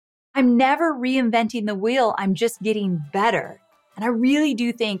I'm never reinventing the wheel. I'm just getting better. And I really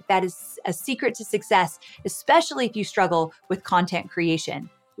do think that is a secret to success, especially if you struggle with content creation.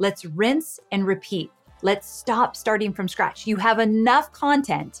 Let's rinse and repeat. Let's stop starting from scratch. You have enough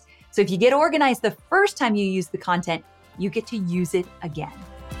content. So if you get organized the first time you use the content, you get to use it again.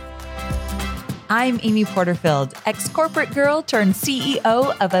 I'm Amy Porterfield, ex-corporate girl turned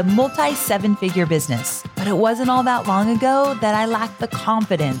CEO of a multi-seven-figure business. But it wasn't all that long ago that I lacked the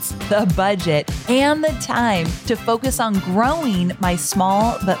confidence, the budget, and the time to focus on growing my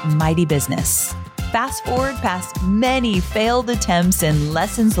small but mighty business. Fast forward past many failed attempts and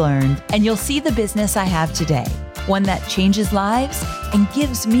lessons learned, and you'll see the business I have today. One that changes lives and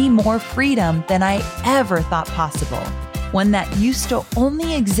gives me more freedom than I ever thought possible. One that used to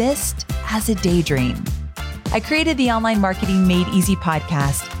only exist as a daydream. I created the Online Marketing Made Easy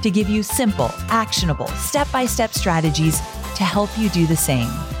podcast to give you simple, actionable, step-by-step strategies to help you do the same.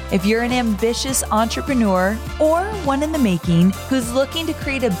 If you're an ambitious entrepreneur or one in the making who's looking to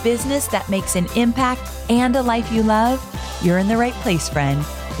create a business that makes an impact and a life you love, you're in the right place, friend.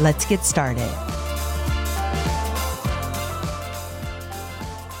 Let's get started.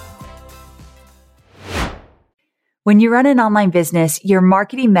 When you run an online business, your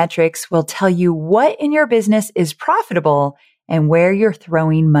marketing metrics will tell you what in your business is profitable and where you're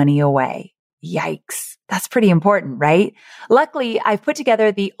throwing money away. Yikes. That's pretty important, right? Luckily, I've put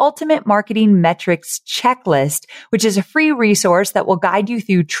together the Ultimate Marketing Metrics Checklist, which is a free resource that will guide you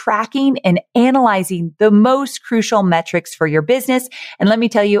through tracking and analyzing the most crucial metrics for your business. And let me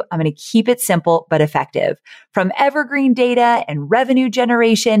tell you, I'm going to keep it simple but effective. From evergreen data and revenue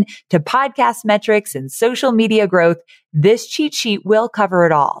generation to podcast metrics and social media growth, this cheat sheet will cover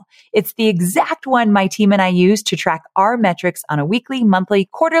it all. It's the exact one my team and I use to track our metrics on a weekly, monthly,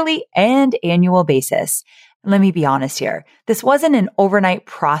 quarterly, and annual basis. Let me be honest here. This wasn't an overnight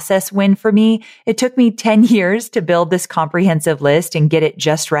process win for me. It took me 10 years to build this comprehensive list and get it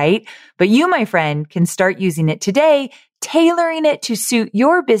just right. But you, my friend, can start using it today, tailoring it to suit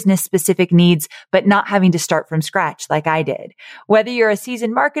your business specific needs, but not having to start from scratch like I did. Whether you're a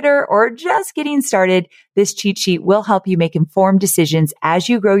seasoned marketer or just getting started, this cheat sheet will help you make informed decisions as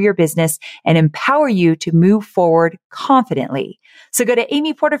you grow your business and empower you to move forward confidently. So go to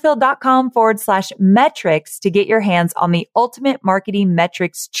amyporterfield.com/metrics to get your hands on the Ultimate Marketing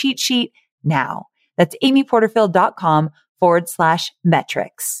Metrics cheat sheet now. That's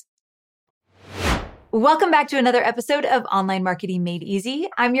amyporterfield.com/metrics. Welcome back to another episode of Online Marketing Made Easy.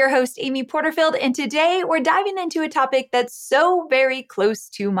 I'm your host, Amy Porterfield, and today we're diving into a topic that's so very close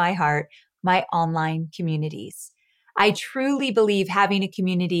to my heart, my online communities. I truly believe having a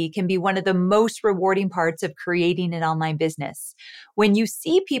community can be one of the most rewarding parts of creating an online business. When you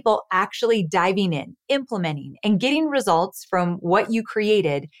see people actually diving in, implementing, and getting results from what you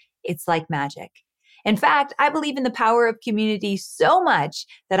created, it's like magic. In fact, I believe in the power of community so much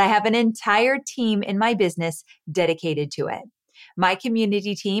that I have an entire team in my business dedicated to it. My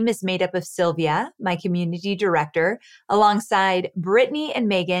community team is made up of Sylvia, my community director, alongside Brittany and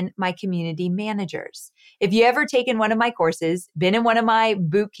Megan, my community managers. If you ever taken one of my courses, been in one of my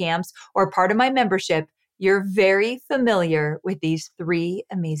boot camps, or part of my membership, you're very familiar with these three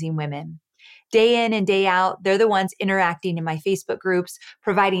amazing women. Day in and day out, they're the ones interacting in my Facebook groups,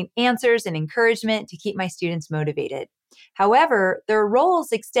 providing answers and encouragement to keep my students motivated. However, their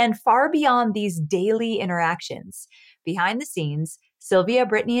roles extend far beyond these daily interactions. Behind the scenes, Sylvia,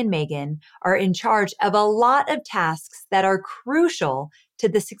 Brittany, and Megan are in charge of a lot of tasks that are crucial to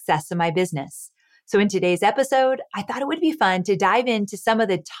the success of my business. So in today's episode, I thought it would be fun to dive into some of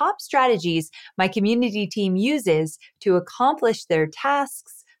the top strategies my community team uses to accomplish their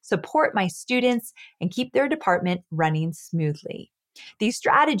tasks, support my students, and keep their department running smoothly. These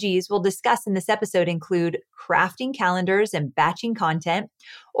strategies we'll discuss in this episode include crafting calendars and batching content,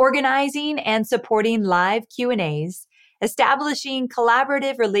 organizing and supporting live Q&As, establishing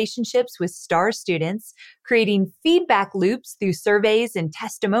collaborative relationships with star students, creating feedback loops through surveys and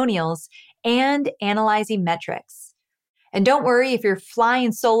testimonials, and analyzing metrics. And don't worry if you're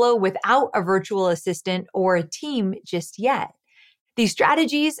flying solo without a virtual assistant or a team just yet. These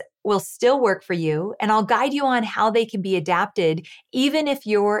strategies will still work for you, and I'll guide you on how they can be adapted even if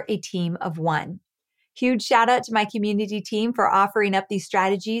you're a team of one. Huge shout out to my community team for offering up these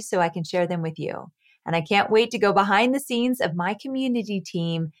strategies so I can share them with you. And I can't wait to go behind the scenes of my community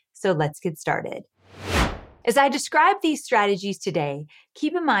team, so let's get started. As I describe these strategies today,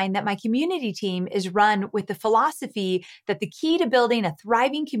 keep in mind that my community team is run with the philosophy that the key to building a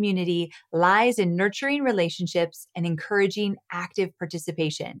thriving community lies in nurturing relationships and encouraging active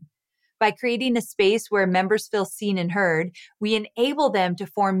participation. By creating a space where members feel seen and heard, we enable them to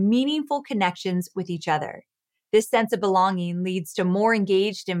form meaningful connections with each other. This sense of belonging leads to more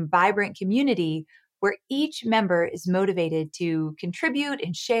engaged and vibrant community where each member is motivated to contribute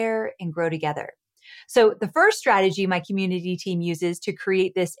and share and grow together. So the first strategy my community team uses to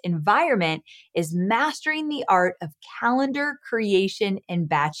create this environment is mastering the art of calendar creation and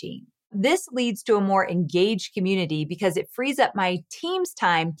batching. This leads to a more engaged community because it frees up my team's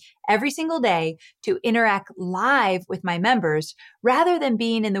time every single day to interact live with my members rather than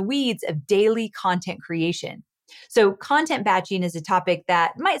being in the weeds of daily content creation. So content batching is a topic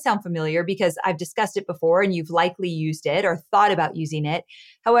that might sound familiar because I've discussed it before and you've likely used it or thought about using it.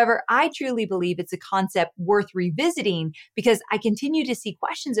 However, I truly believe it's a concept worth revisiting because I continue to see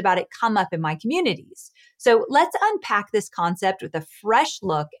questions about it come up in my communities. So let's unpack this concept with a fresh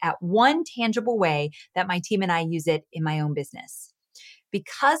look at one tangible way that my team and I use it in my own business.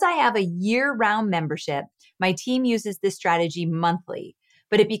 Because I have a year-round membership, my team uses this strategy monthly,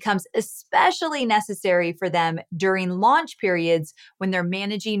 but it becomes especially necessary for them during launch periods when they're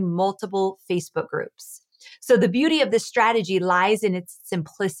managing multiple Facebook groups. So the beauty of this strategy lies in its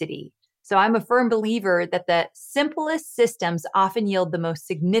simplicity. So I'm a firm believer that the simplest systems often yield the most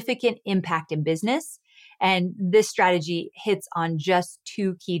significant impact in business, and this strategy hits on just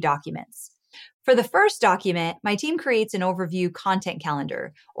two key documents. For the first document, my team creates an overview content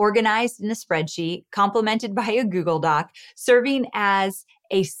calendar, organized in a spreadsheet, complemented by a Google Doc, serving as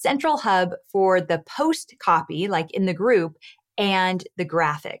a central hub for the post copy, like in the group, and the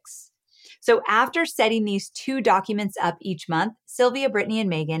graphics. So after setting these two documents up each month, Sylvia, Brittany, and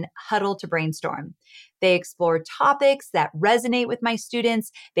Megan huddle to brainstorm. They explore topics that resonate with my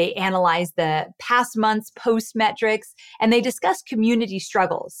students. They analyze the past month's post metrics, and they discuss community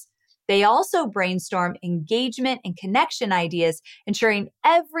struggles. They also brainstorm engagement and connection ideas, ensuring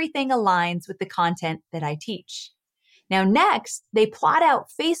everything aligns with the content that I teach. Now, next, they plot out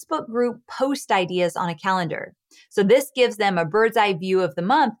Facebook group post ideas on a calendar. So this gives them a bird's eye view of the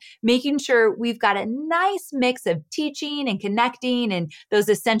month, making sure we've got a nice mix of teaching and connecting and those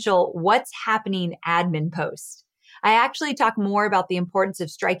essential what's happening admin posts. I actually talk more about the importance of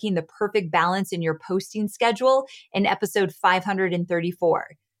striking the perfect balance in your posting schedule in episode 534.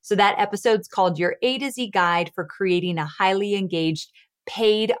 So that episode's called Your A to Z Guide for Creating a Highly Engaged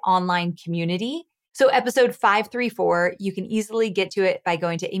Paid Online Community. So episode 534, you can easily get to it by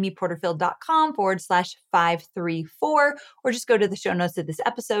going to amyporterfield.com/534, or just go to the show notes of this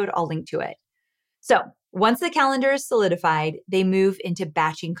episode. I'll link to it. So once the calendar is solidified, they move into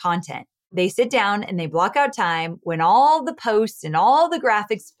batching content. They sit down and they block out time when all the posts and all the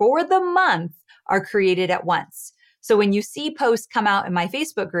graphics for the month are created at once. So when you see posts come out in my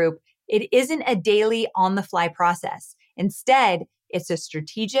Facebook group, it isn't a daily on-the-fly process. Instead, it's a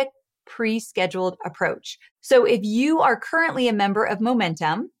strategic, pre-scheduled approach. So if you are currently a member of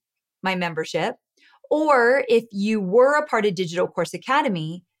Momentum, my membership, or if you were a part of Digital Course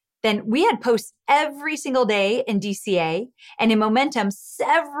Academy, then we had posts every single day in DCA and in Momentum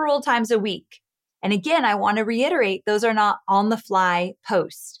several times a week. And again, I want to reiterate, those are not on-the-fly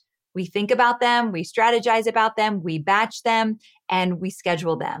posts. We think about them, we strategize about them, we batch them, and we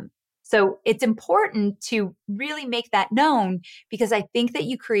schedule them. So it's important to really make that known because I think that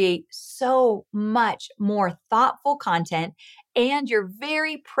you create so much more thoughtful content and you're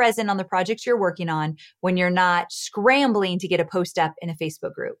very present on the projects you're working on when you're not scrambling to get a post up in a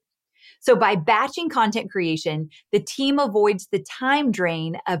Facebook group. So by batching content creation, the team avoids the time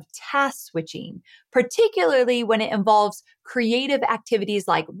drain of task switching, particularly when it involves creative activities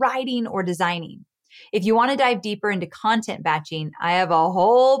like writing or designing. If you want to dive deeper into content batching, I have a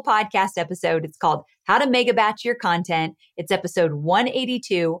whole podcast episode. It's called How to Mega Batch Your Content. It's episode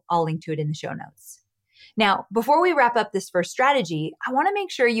 182. I'll link to it in the show notes. Now, before we wrap up this first strategy, I want to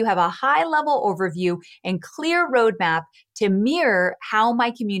make sure you have a high-level overview and clear roadmap to mirror how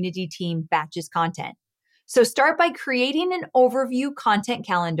my community team batches content. So start by creating an overview content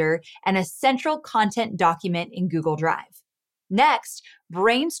calendar and a central content document in Google Drive. Next,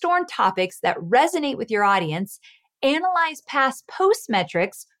 brainstorm topics that resonate with your audience, analyze past post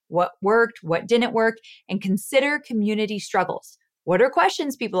metrics, what worked, what didn't work, and consider community struggles. What are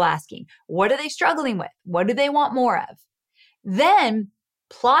questions people asking? What are they struggling with? What do they want more of? Then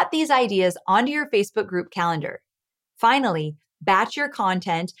plot these ideas onto your Facebook group calendar. Finally, batch your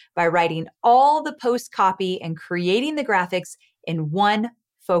content by writing all the post copy and creating the graphics in one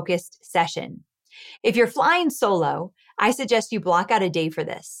focused session. If you're flying solo, I suggest you block out a day for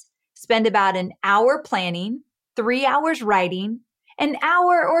this. Spend about an hour planning, 3 hours writing, an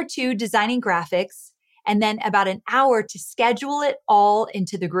hour or two designing graphics, and then about an hour to schedule it all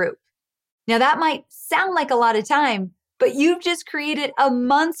into the group. Now, that might sound like a lot of time, but you've just created a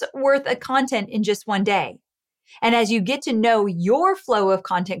month's worth of content in just one day. And as you get to know your flow of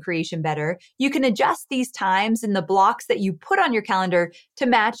content creation better, you can adjust these times and the blocks that you put on your calendar to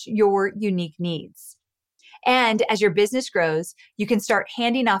match your unique needs. And as your business grows, you can start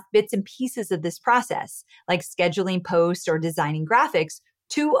handing off bits and pieces of this process, like scheduling posts or designing graphics,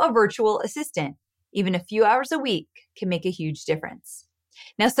 to a virtual assistant. Even a few hours a week can make a huge difference.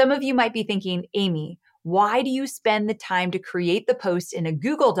 Now, some of you might be thinking, Amy, why do you spend the time to create the posts in a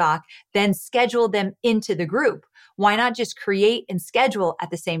Google Doc, then schedule them into the group? Why not just create and schedule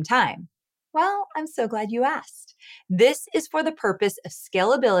at the same time? Well, I'm so glad you asked. This is for the purpose of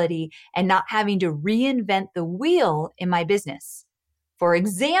scalability and not having to reinvent the wheel in my business. For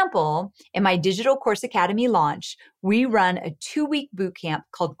example, in my Digital Course Academy launch, we run a 2-week bootcamp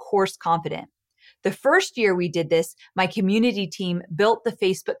called Course Confident. The first year we did this, my community team built the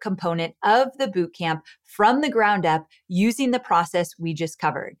Facebook component of the bootcamp from the ground up using the process we just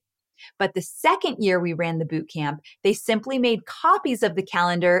covered. But the second year we ran the bootcamp, they simply made copies of the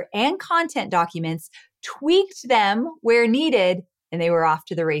calendar and content documents, tweaked them where needed, and they were off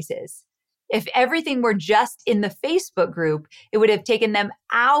to the races. If everything were just in the Facebook group, it would have taken them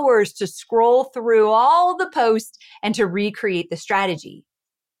hours to scroll through all the posts and to recreate the strategy.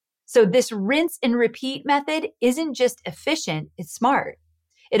 So this rinse and repeat method isn't just efficient, it's smart.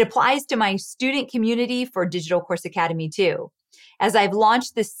 It applies to my student community for Digital Course Academy too. As I've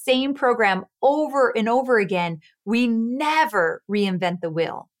launched the same program over and over again, we never reinvent the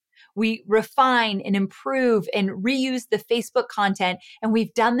wheel. We refine and improve and reuse the Facebook content, and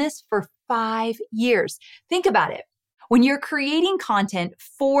we've done this for 5 years. Think about it. When you're creating content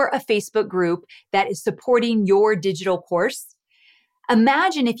for a Facebook group that is supporting your digital course,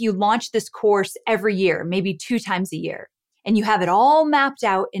 imagine if you launch this course every year, maybe 2 times a year, and you have it all mapped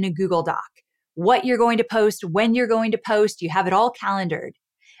out in a Google Doc. What you're going to post, when you're going to post, you have it all calendared.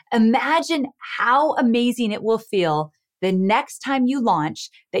 Imagine how amazing it will feel the next time you launch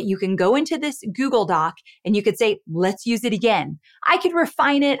that you can go into this Google Doc and you could say, let's use it again. I could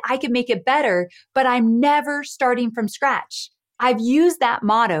refine it, I could make it better, but I'm never starting from scratch. I've used that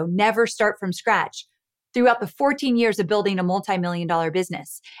motto, never start from scratch, throughout the 14 years of building a multi-million-dollar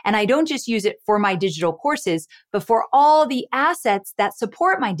business. And I don't just use it for my digital courses, but for all the assets that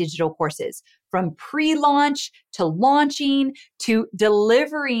support my digital courses, from pre-launch to launching to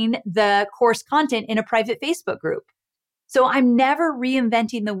delivering the course content in a private Facebook group. So I'm never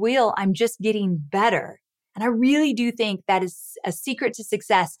reinventing the wheel. I'm just getting better. And I really do think that is a secret to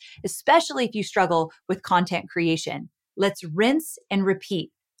success, especially if you struggle with content creation. Let's rinse and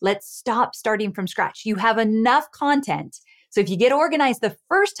repeat. Let's stop starting from scratch. You have enough content. So if you get organized the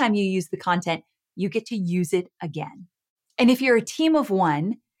first time you use the content, you get to use it again. And if you're a team of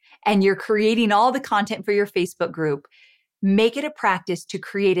one and you're creating all the content for your Facebook group, make it a practice to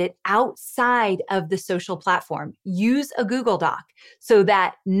create it outside of the social platform. Use a Google Doc so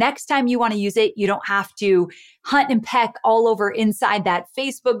that next time you want to use it, you don't have to hunt and peck all over inside that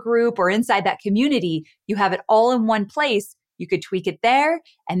Facebook group or inside that community. You have it all in one place. You could tweak it there,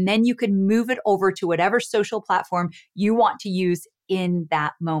 and then you could move it over to whatever social platform you want to use in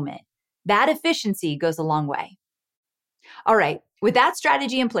that moment. That efficiency goes a long way. All right, with that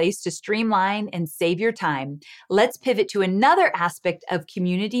strategy in place to streamline and save your time, let's pivot to another aspect of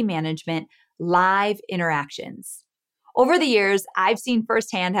community management, live interactions. Over the years, I've seen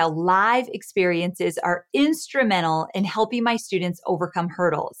firsthand how live experiences are instrumental in helping my students overcome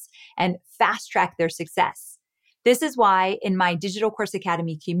hurdles and fast track their success. This is why in my Digital Course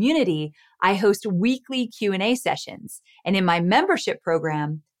Academy community, I host weekly Q&A sessions. And in my membership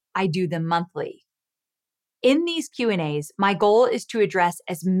program, I do them monthly. In these Q&As, my goal is to address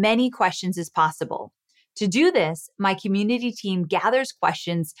as many questions as possible. To do this, my community team gathers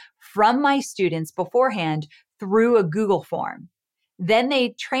questions from my students beforehand through a Google form. Then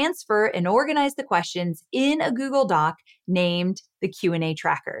they transfer and organize the questions in a Google Doc named the Q&A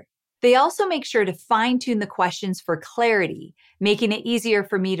tracker. They also make sure to fine-tune the questions for clarity, making it easier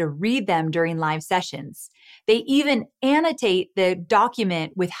for me to read them during live sessions. They even annotate the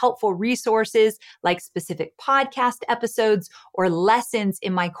document with helpful resources like specific podcast episodes or lessons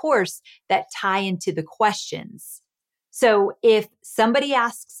in my course that tie into the questions. So if somebody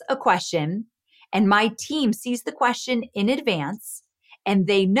asks a question and my team sees the question in advance and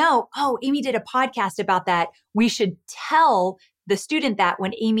they know, oh, Amy did a podcast about that, we should tell the student that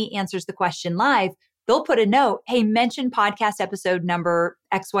when Amy answers the question live, they'll put a note, hey, mention podcast episode number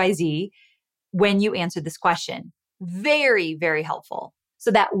XYZ when you answer this question. Very, very helpful. So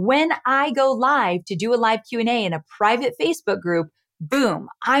that when I go live to do a live Q&A in a private Facebook group, boom,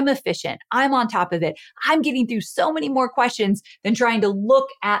 I'm efficient. I'm on top of it. I'm getting through so many more questions than trying to look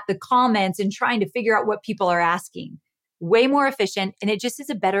at the comments and trying to figure out what people are asking. Way more efficient, and it just is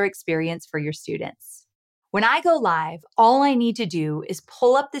a better experience for your students. When I go live, all I need to do is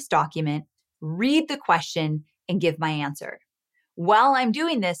pull up this document, read the question, and give my answer. While I'm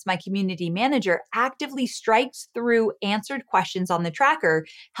doing this, my community manager actively strikes through answered questions on the tracker,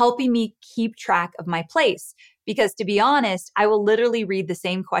 helping me keep track of my place. Because to be honest, I will literally read the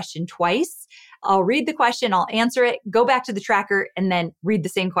same question twice. I'll read the question, I'll answer it, go back to the tracker, and then read the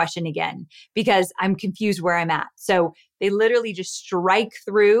same question again because I'm confused where I'm at. So they literally just strike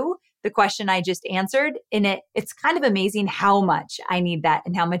through the question I just answered. And it's kind of amazing how much I need that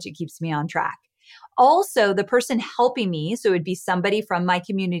and how much it keeps me on track. Also, the person helping me, so it'd be somebody from my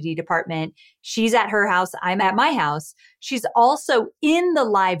community department, she's at her house, I'm at my house. She's also in the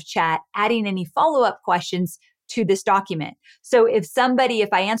live chat adding any follow-up questions to this document. So if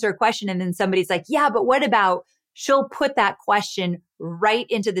I answer a question and then somebody's like, yeah, but what about, she'll put that question right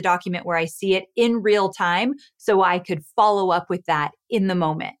into the document where I see it in real time so I could follow up with that in the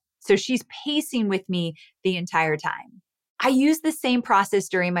moment. So she's pacing with me the entire time. I use the same process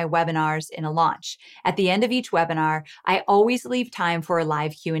during my webinars in a launch. At the end of each webinar, I always leave time for a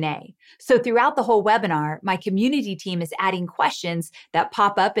live Q&A. So throughout the whole webinar, my community team is adding questions that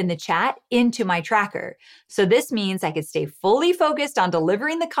pop up in the chat into my tracker. So this means I could stay fully focused on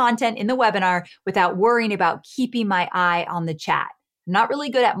delivering the content in the webinar without worrying about keeping my eye on the chat. I'm not really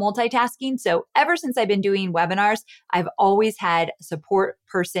good at multitasking, so ever since I've been doing webinars, I've always had a support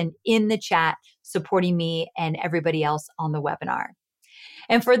person in the chat supporting me and everybody else on the webinar.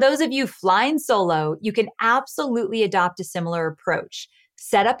 And for those of you flying solo, you can absolutely adopt a similar approach.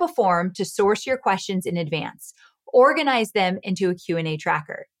 Set up a form to source your questions in advance. Organize them into a Q&A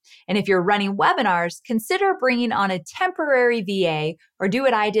tracker. And if you're running webinars, consider bringing on a temporary VA or do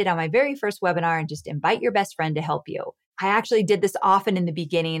what I did on my very first webinar and just invite your best friend to help you. I actually did this often in the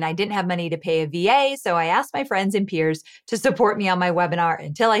beginning. I didn't have money to pay a VA, so I asked my friends and peers to support me on my webinar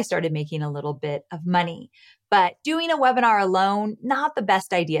until I started making a little bit of money. But doing a webinar alone, not the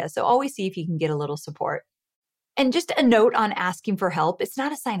best idea. So always see if you can get a little support. And just a note on asking for help, it's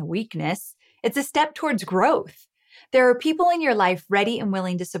not a sign of weakness. It's a step towards growth. There are people in your life ready and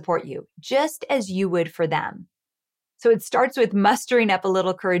willing to support you, just as you would for them. So it starts with mustering up a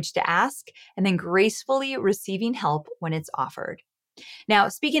little courage to ask and then gracefully receiving help when it's offered. Now,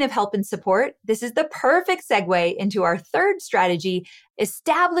 speaking of help and support, this is the perfect segue into our third strategy,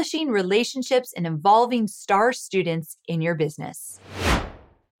 establishing relationships and involving star students in your business.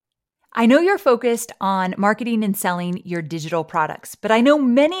 I know you're focused on marketing and selling your digital products, but I know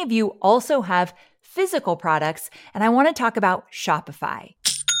many of you also have physical products, and I want to talk about Shopify.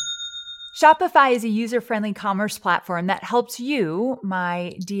 Shopify is a user-friendly commerce platform that helps you,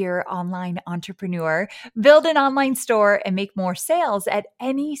 my dear online entrepreneur, build an online store and make more sales at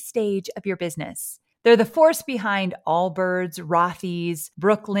any stage of your business. They're the force behind Allbirds, Rothy's,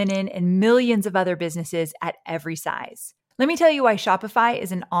 Brooklinen, and millions of other businesses at every size. Let me tell you why Shopify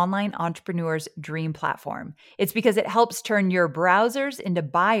is an online entrepreneur's dream platform. It's because it helps turn your browsers into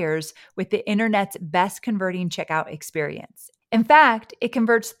buyers with the internet's best converting checkout experience. In fact, it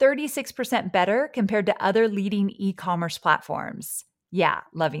converts 36% better compared to other leading e-commerce platforms. Yeah,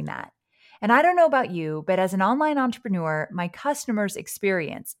 loving that. And I don't know about you, but as an online entrepreneur, my customers'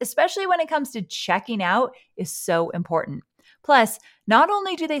 experience, especially when it comes to checking out, is so important. Plus, not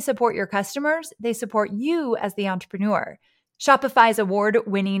only do they support your customers, they support you as the entrepreneur. Shopify's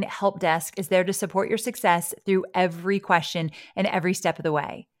award-winning help desk is there to support your success through every question and every step of the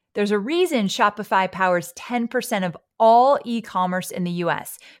way. There's a reason Shopify powers 10% of all e-commerce in the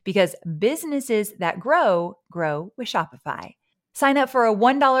US, because businesses that grow with Shopify. Sign up for a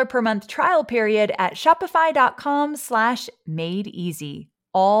 $1 per month trial period at shopify.com/madeeasy,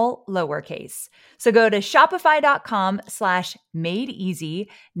 all lowercase. So go to shopify.com/madeeasy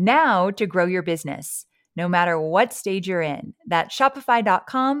now to grow your business, no matter what stage you're in. That's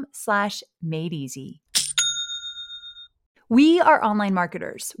shopify.com/madeeasy. We are online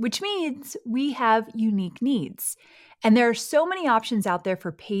marketers, which means we have unique needs. And there are so many options out there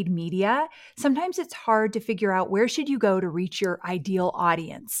for paid media. Sometimes it's hard to figure out where should you go to reach your ideal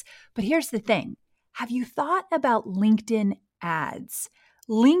audience. But here's the thing. Have you thought about LinkedIn ads?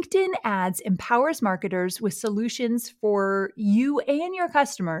 LinkedIn ads empowers marketers with solutions for you and your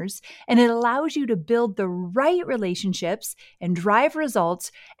customers, and it allows you to build the right relationships and drive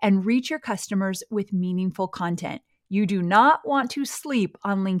results and reach your customers with meaningful content. You do not want to sleep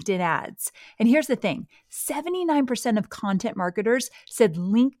on LinkedIn ads. And here's the thing, 79% of content marketers said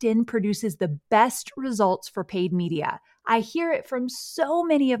LinkedIn produces the best results for paid media. I hear it from so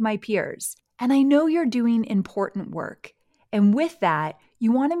many of my peers, and I know you're doing important work. And with that,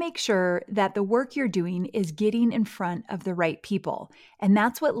 you want to make sure that the work you're doing is getting in front of the right people. And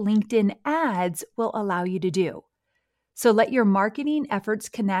that's what LinkedIn ads will allow you to do. So let your marketing efforts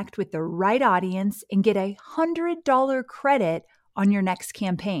connect with the right audience and get a $100 credit on your next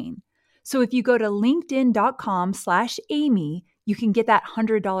campaign. So if you go to linkedin.com/Amy, you can get that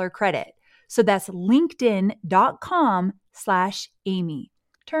 $100 credit. So that's linkedin.com/Amy.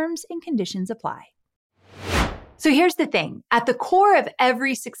 Terms and conditions apply. So here's the thing. At the core of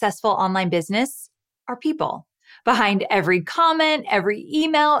every successful online business are people. Behind every comment, every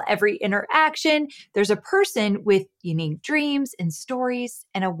email, every interaction, there's a person with unique dreams and stories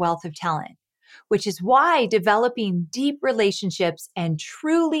and a wealth of talent, which is why developing deep relationships and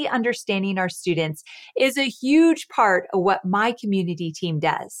truly understanding our students is a huge part of what my community team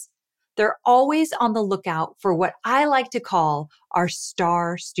does. They're always on the lookout for what I like to call our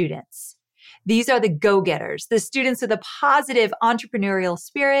star students. These are the go-getters, the students with a positive entrepreneurial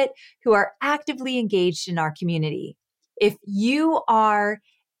spirit who are actively engaged in our community. If you are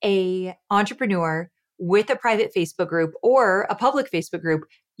an entrepreneur with a private Facebook group or a public Facebook group,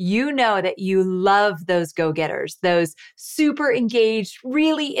 you know that you love those go-getters, those super engaged,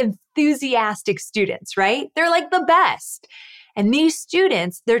 really enthusiastic students, right? They're like the best. And these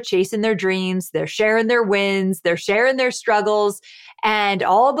students, they're chasing their dreams, they're sharing their wins, they're sharing their struggles and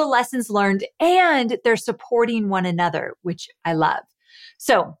all the lessons learned, and they're supporting one another, which I love.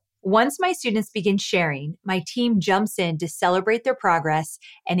 So once my students begin sharing, my team jumps in to celebrate their progress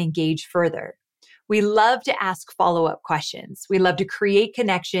and engage further. We love to ask follow-up questions. We love to create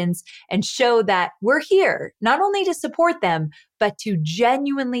connections and show that we're here, not only to support them, but to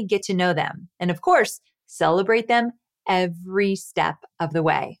genuinely get to know them. And of course, celebrate them every step of the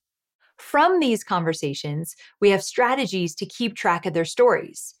way. From these conversations, we have strategies to keep track of their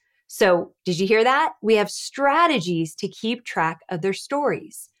stories. So, did you hear that? We have strategies to keep track of their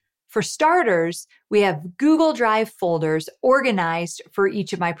stories. For starters, we have Google Drive folders organized for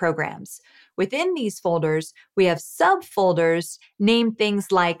each of my programs. Within these folders, we have subfolders named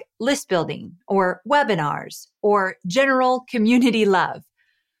things like list building or webinars or general community love.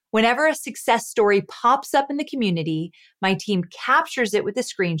 Whenever a success story pops up in the community, my team captures it with a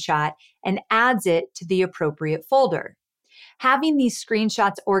screenshot and adds it to the appropriate folder. Having these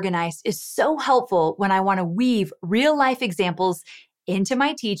screenshots organized is so helpful when I want to weave real-life examples into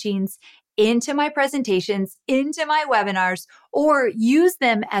my teachings, into my presentations, into my webinars, or use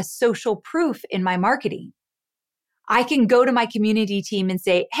them as social proof in my marketing. I can go to my community team and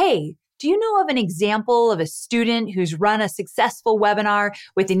say, hey, do you know of an example of a student who's run a successful webinar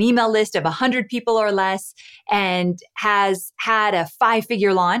with an email list of 100 people or less and has had a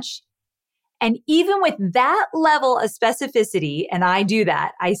 5-figure launch? And even with that level of specificity, and I do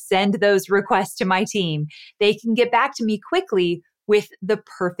that, I send those requests to my team, they can get back to me quickly with the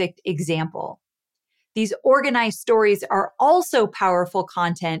perfect example. These organized stories are also powerful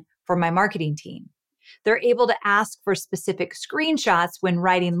content for my marketing team. They're able to ask for specific screenshots when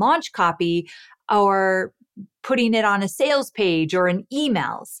writing launch copy or putting it on a sales page or in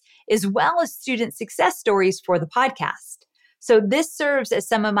emails, as well as student success stories for the podcast. So this serves as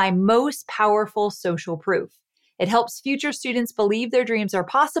some of my most powerful social proof. It helps future students believe their dreams are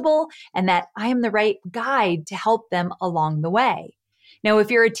possible and that I am the right guide to help them along the way. Now,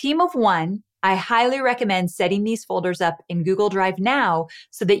 if you're a team of one, I highly recommend setting these folders up in Google Drive now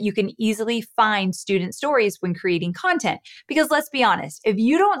so that you can easily find student stories when creating content. Because let's be honest, if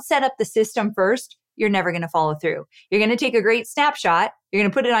you don't set up the system first, you're never going to follow through. You're going to take a great snapshot, you're going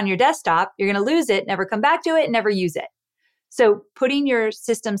to put it on your desktop, you're going to lose it, never come back to it, never use it. So putting your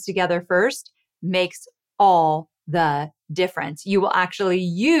systems together first makes all the difference. You will actually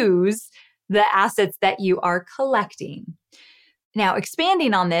use the assets that you are collecting. Now,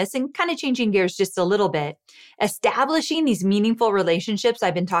 expanding on this and kind of changing gears just a little bit, establishing these meaningful relationships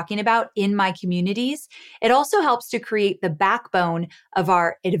I've been talking about in my communities, it also helps to create the backbone of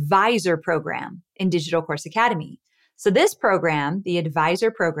our advisor program in Digital Course Academy. So this program, the advisor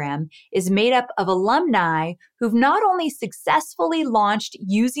program, is made up of alumni who've not only successfully launched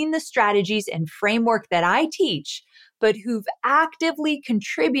using the strategies and framework that I teach, but who've actively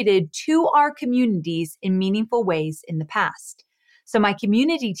contributed to our communities in meaningful ways in the past. So my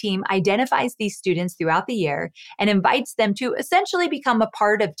community team identifies these students throughout the year and invites them to essentially become a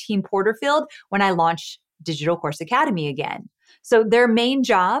part of Team Porterfield when I launch Digital Course Academy again. So their main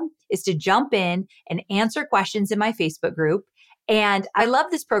job is to jump in and answer questions in my Facebook group And I love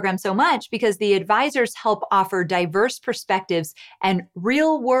this program so much because the advisors help offer diverse perspectives and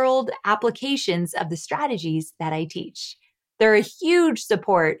real world applications of the strategies that I teach. They're a huge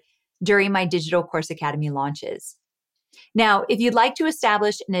support during my Digital Course Academy launches. Now, if you'd like to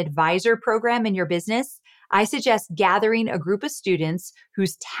establish an advisor program in your business, I suggest gathering a group of students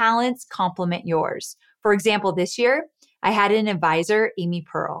whose talents complement yours. For example, this year, I had an advisor, Amy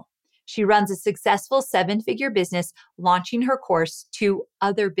Pearl. She runs a successful 7-figure business, launching her course to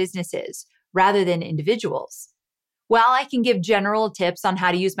other businesses rather than individuals. While I can give general tips on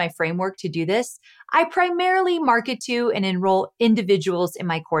how to use my framework to do this, I primarily market to and enroll individuals in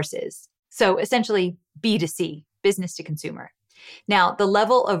my courses. So essentially B2C, business to consumer. Now, the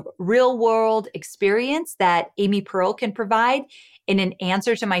level of real world experience that Amy Pearl can provide in an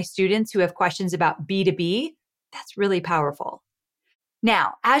answer to my students who have questions about B2B, that's really powerful.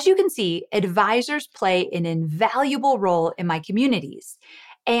 Now, as you can see, advisors play an invaluable role in my communities.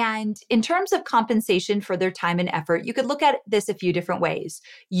 And in terms of compensation for their time and effort, you could look at this a few different ways.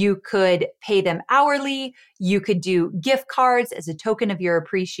 You could pay them hourly. You could do gift cards as a token of your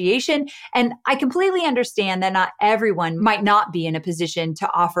appreciation. And I completely understand that not everyone might not be in a position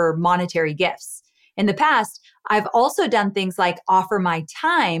to offer monetary gifts. In the past, I've also done things like offer my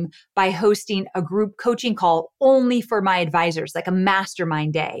time by hosting a group coaching call only for my advisors, like a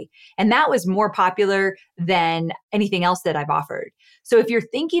mastermind day. And that was more popular than anything else that I've offered. So if you're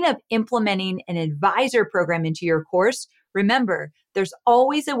thinking of implementing an advisor program into your course, remember, there's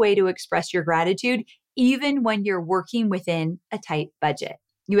always a way to express your gratitude, even when you're working within a tight budget.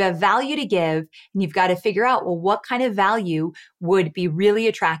 You have value to give, and you've got to figure out, well, what kind of value would be really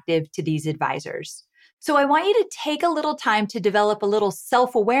attractive to these advisors? So I want you to take a little time to develop a little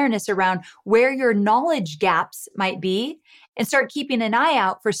self-awareness around where your knowledge gaps might be and start keeping an eye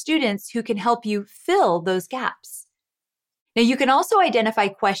out for students who can help you fill those gaps. Now, you can also identify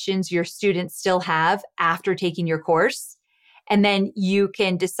questions your students still have after taking your course, and then you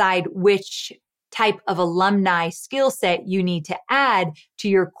can decide which type of alumni skill set you need to add to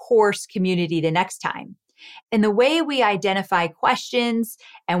your course community the next time. And the way we identify questions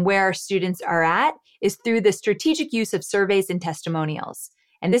and where our students are at is through the strategic use of surveys and testimonials.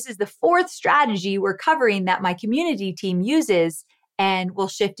 And this is the 4th strategy we're covering that my community team uses, and we'll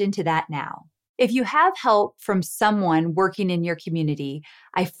shift into that now. If you have help from someone working in your community,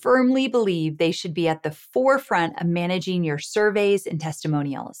 I firmly believe they should be at the forefront of managing your surveys and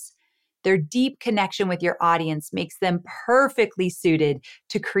testimonials. Their deep connection with your audience makes them perfectly suited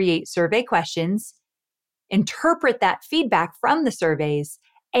to create survey questions, interpret that feedback from the surveys,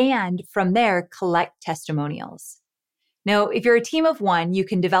 and from there, collect testimonials. Now, if you're a team of one, you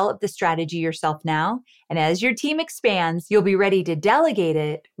can develop the strategy yourself now. And as your team expands, you'll be ready to delegate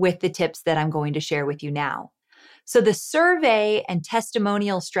it with the tips that I'm going to share with you now. So the survey and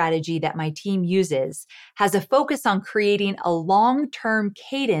testimonial strategy that my team uses has a focus on creating a long-term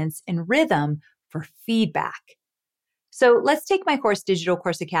cadence and rhythm for feedback. So let's take my course, Digital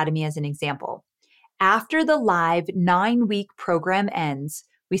Course Academy, as an example. After the live 9-week program ends,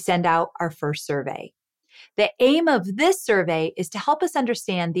 we send out our first survey. The aim of this survey is to help us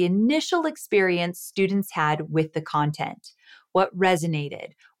understand the initial experience students had with the content, what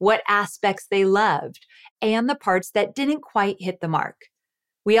resonated, what aspects they loved, and the parts that didn't quite hit the mark.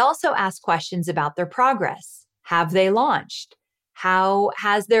 We also ask questions about their progress. Have they launched? How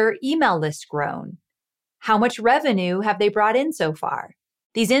has their email list grown? How much revenue have they brought in so far?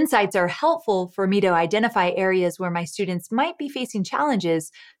 These insights are helpful for me to identify areas where my students might be facing challenges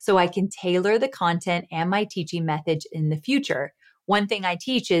so I can tailor the content and my teaching methods in the future. One thing I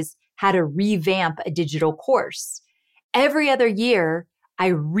teach is how to revamp a digital course. Every other year, I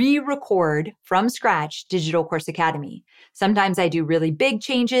re-record from scratch Digital Course Academy. Sometimes I do really big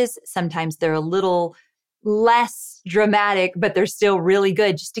changes. Sometimes they're a little less dramatic, but they're still really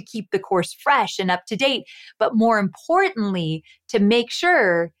good just to keep the course fresh and up to date. But more importantly, to make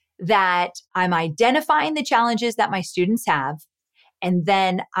sure that I'm identifying the challenges that my students have, and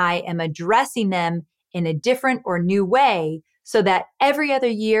then I am addressing them in a different or new way so that every other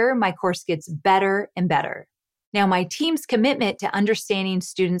year my course gets better and better. Now, my team's commitment to understanding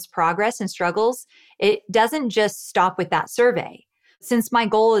students' progress and struggles, it doesn't just stop with that survey. Since my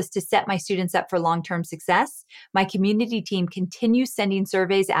goal is to set my students up for long-term success, my community team continues sending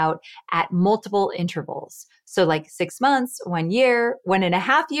surveys out at multiple intervals. So like 6 months, 1 year,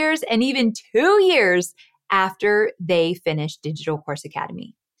 1.5 years, and even 2 years after they finish Digital Course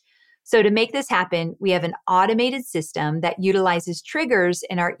Academy. So to make this happen, we have an automated system that utilizes triggers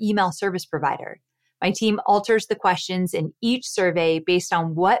in our email service provider. My team alters the questions in each survey based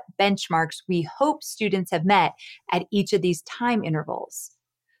on what benchmarks we hope students have met at each of these time intervals.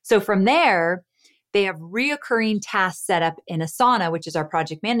 So from there, they have reoccurring tasks set up in Asana, which is our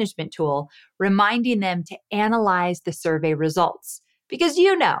project management tool, reminding them to analyze the survey results. Because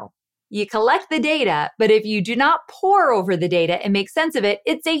you collect the data, but if you do not pore over the data and make sense of it,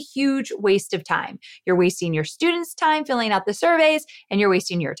 it's a huge waste of time. You're wasting your students' time filling out the surveys, and you're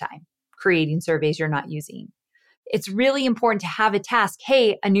wasting your time creating surveys you're not using. It's really important to have a task.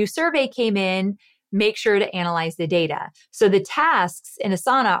 Hey, a new survey came in. Make sure to analyze the data. So the tasks in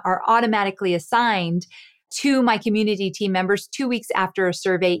Asana are automatically assigned to my community team members 2 weeks after a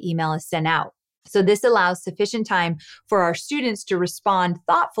survey email is sent out. So this allows sufficient time for our students to respond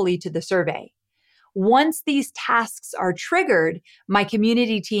thoughtfully to the survey. Once these tasks are triggered, my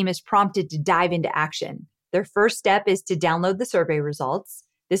community team is prompted to dive into action. Their first step is to download the survey results.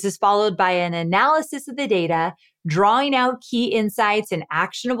 This is followed by an analysis of the data, drawing out key insights and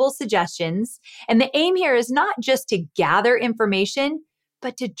actionable suggestions. And the aim here is not just to gather information,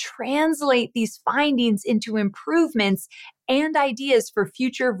 but to translate these findings into improvements and ideas for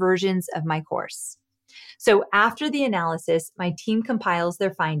future versions of my course. So after the analysis, my team compiles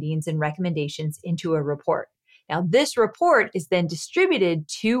their findings and recommendations into a report. Now, this report is then distributed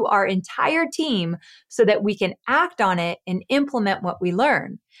to our entire team so that we can act on it and implement what we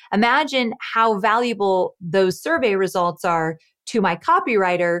learn. Imagine how valuable those survey results are to my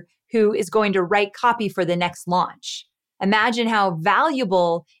copywriter who is going to write copy for the next launch. Imagine how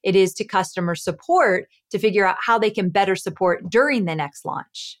valuable it is to customer support to figure out how they can better support during the next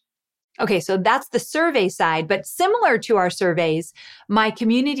launch. Okay, so that's the survey side, but similar to our surveys, my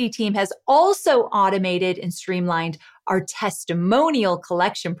community team has also automated and streamlined our testimonial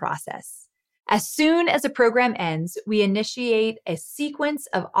collection process. As soon as a program ends, we initiate a sequence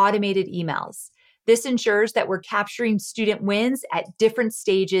of automated emails. This ensures that we're capturing student wins at different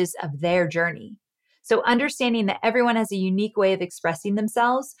stages of their journey. So understanding that everyone has a unique way of expressing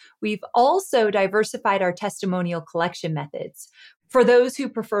themselves, we've also diversified our testimonial collection methods. For those who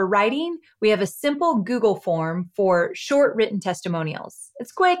prefer writing, we have a simple Google form for short written testimonials.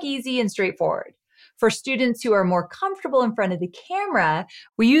 It's quick, easy, and straightforward. For students who are more comfortable in front of the camera,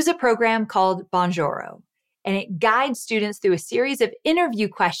 we use a program called Bonjoro, and it guides students through a series of interview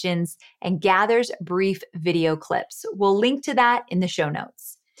questions and gathers brief video clips. We'll link to that in the show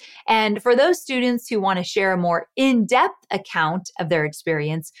notes. And for those students who want to share a more in-depth account of their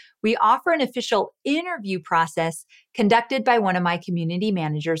experience, we offer an official interview process conducted by one of my community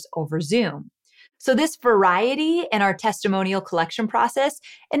managers over Zoom. So this variety in our testimonial collection process,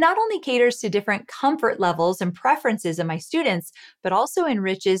 it not only caters to different comfort levels and preferences of my students, but also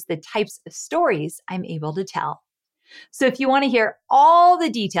enriches the types of stories I'm able to tell. So if you want to hear all the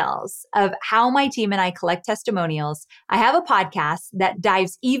details of how my team and I collect testimonials, I have a podcast that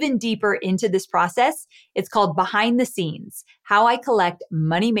dives even deeper into this process. It's called Behind the Scenes, How I Collect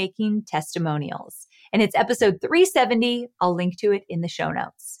Money-Making Testimonials. And it's episode 370. I'll link to it in the show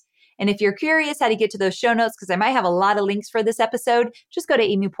notes. And if you're curious how to get to those show notes, because I might have a lot of links for this episode, just go to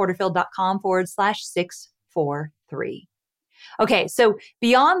amyporterfield.com/643. Okay, so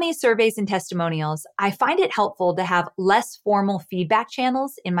beyond these surveys and testimonials, I find it helpful to have less formal feedback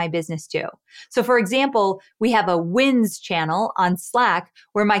channels in my business too. So for example, we have a wins channel on Slack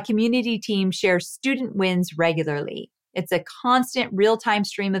where my community team shares student wins regularly. It's a constant real-time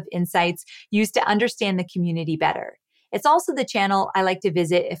stream of insights used to understand the community better. It's also the channel I like to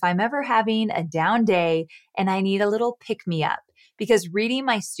visit if I'm ever having a down day and I need a little pick-me-up, because reading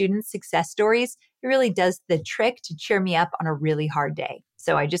my students' success stories, it really does the trick to cheer me up on a really hard day.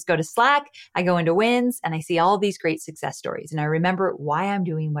 So I just go to Slack, I go into Wins, and I see all these great success stories, and I remember why I'm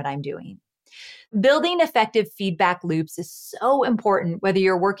doing what I'm doing. Building effective feedback loops is so important, whether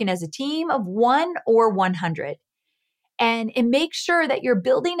you're working as a team of 1 or 100. And it makes sure that you're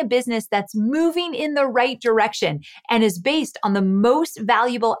building a business that's moving in the right direction and is based on the most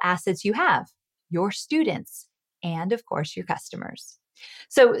valuable assets you have, your students, and of course, your customers.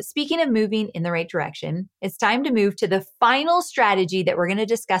 So speaking of moving in the right direction, it's time to move to the final strategy that we're going to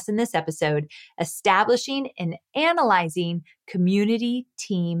discuss in this episode, establishing and analyzing community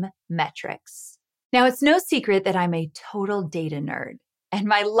team metrics. Now, it's no secret that I'm a total data nerd, and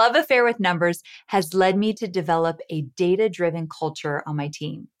my love affair with numbers has led me to develop a data-driven culture on my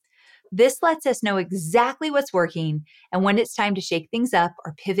team. This lets us know exactly what's working and when it's time to shake things up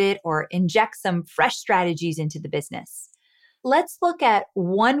or pivot or inject some fresh strategies into the business. Let's look at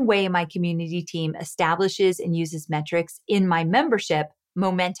one way my community team establishes and uses metrics in my membership,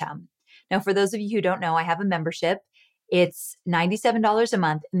 Momentum. Now, for those of you who don't know, I have a membership. It's $97 a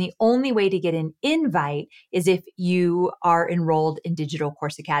month. And the only way to get an invite is if you are enrolled in Digital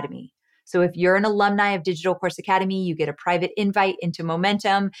Course Academy. So if you're an alumni of Digital Course Academy, you get a private invite into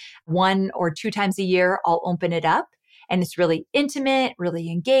Momentum 1 or 2 times a year. I'll open it up. And it's really intimate, really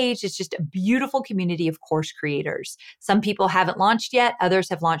engaged. It's just a beautiful community of course creators. Some people haven't launched yet. Others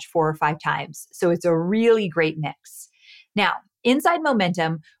have launched 4 or 5 times. So it's a really great mix. Now, inside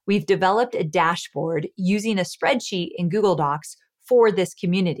Momentum, we've developed a dashboard using a spreadsheet in Google Docs for this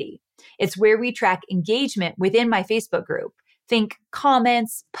community. It's where we track engagement within my Facebook group. Think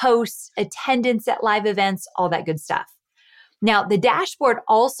comments, posts, attendance at live events, all that good stuff. Now, the dashboard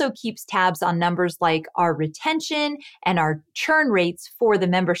also keeps tabs on numbers like our retention and our churn rates for the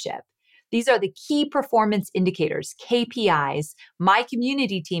membership. These are the key performance indicators, KPIs, my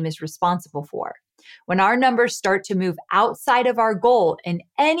community team is responsible for. When our numbers start to move outside of our goal in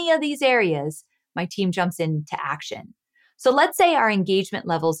any of these areas, my team jumps into action. So let's say our engagement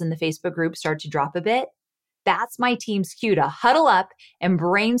levels in the Facebook group start to drop a bit. That's my team's cue to huddle up and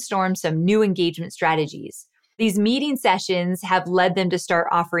brainstorm some new engagement strategies. These meeting sessions have led them to start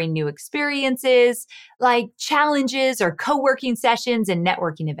offering new experiences like challenges or co-working sessions and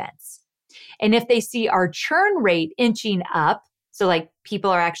networking events. And if they see our churn rate inching up, so like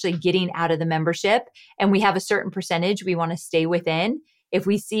people are actually getting out of the membership and we have a certain percentage we want to stay within, if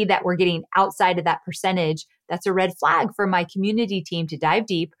we see that we're getting outside of that percentage, that's a red flag for my community team to dive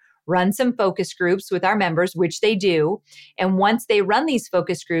deep, run some focus groups with our members, which they do. And once they run these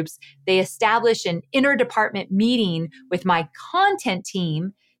focus groups, they establish an interdepartment meeting with my content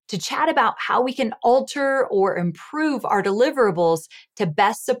team to chat about how we can alter or improve our deliverables to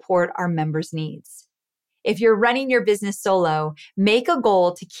best support our members' needs. If you're running your business solo, make a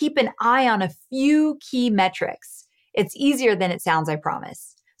goal to keep an eye on a few key metrics. It's easier than it sounds, I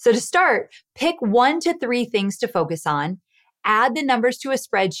promise. So to start, pick 1 to 3 things to focus on. Add the numbers to a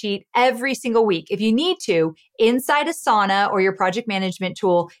spreadsheet every single week. If you need to, inside Asana or your project management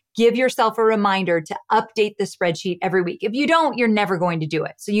tool, give yourself a reminder to update the spreadsheet every week. If you don't, you're never going to do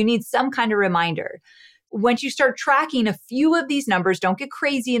it. So you need some kind of reminder. Once you start tracking a few of these numbers, don't get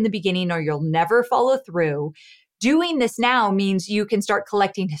crazy in the beginning or you'll never follow through. Doing this now means you can start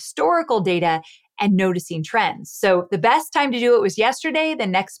collecting historical data and noticing trends. So the best time to do it was yesterday. The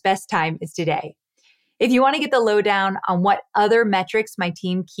next best time is today. If you want to get the lowdown on what other metrics my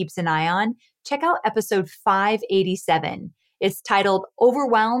team keeps an eye on, check out episode 587. It's titled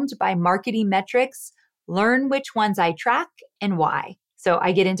Overwhelmed by Marketing Metrics. Learn which ones I track and why. So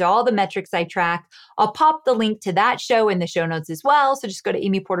I get into all the metrics I track. I'll pop the link to that show in the show notes as well. So just go to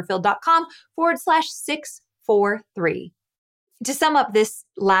amyporterfield.com/643. To sum up this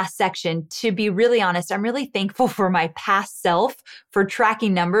last section, to be really honest, I'm really thankful for my past self for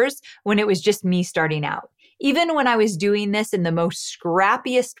tracking numbers when it was just me starting out. Even when I was doing this in the most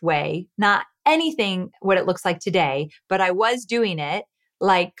scrappiest way, not anything what it looks like today, but I was doing it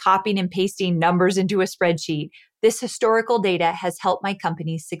like copying and pasting numbers into a spreadsheet. This historical data has helped my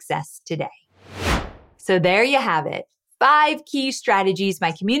company's success today. So there you have it. 5 key strategies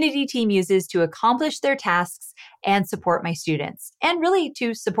my community team uses to accomplish their tasks and support my students, and really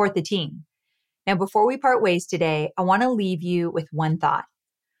to support the team. Now, before we part ways today, I want to leave you with one thought.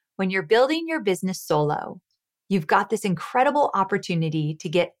 When you're building your business solo, you've got this incredible opportunity to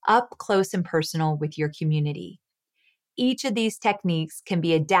get up close and personal with your community. Each of these techniques can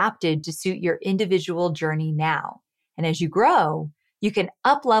be adapted to suit your individual journey now. And as you grow, you can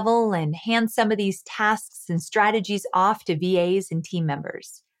up-level and hand some of these tasks and strategies off to VAs and team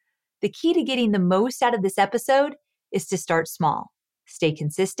members. The key to getting the most out of this episode is to start small, stay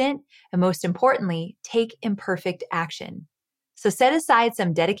consistent, and most importantly, take imperfect action. So set aside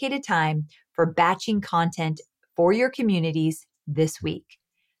some dedicated time for batching content for your communities this week.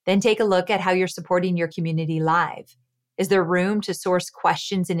 Then take a look at how you're supporting your community live. Is there room to source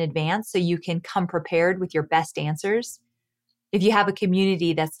questions in advance so you can come prepared with your best answers? If you have a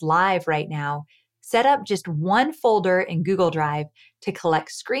community that's live right now, set up just one folder in Google Drive to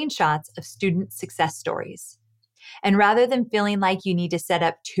collect screenshots of student success stories. And rather than feeling like you need to set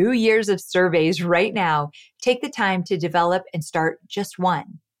up 2 years of surveys right now, take the time to develop and start just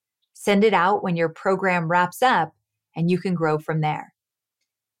one. Send it out when your program wraps up, and you can grow from there.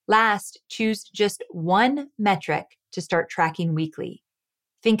 Last, choose just one metric to start tracking weekly.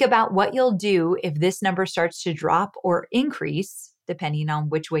 Think about what you'll do if this number starts to drop or increase, depending on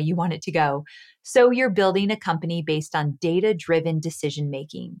which way you want it to go. So you're building a company based on data-driven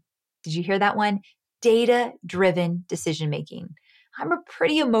decision-making. Did you hear that one? Data-driven decision-making. I'm a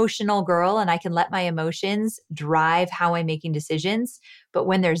pretty emotional girl and I can let my emotions drive how I'm making decisions. But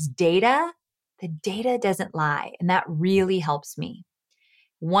when there's data, the data doesn't lie, and that really helps me.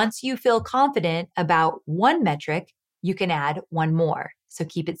 Once you feel confident about one metric, you can add one more. So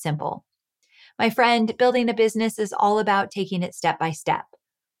keep it simple. My friend, building a business is all about taking it step by step.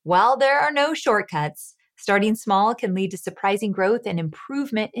 While there are no shortcuts, starting small can lead to surprising growth and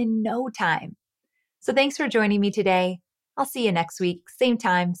improvement in no time. So thanks for joining me today. I'll see you next week, same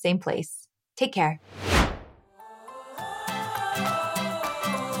time, same place. Take care.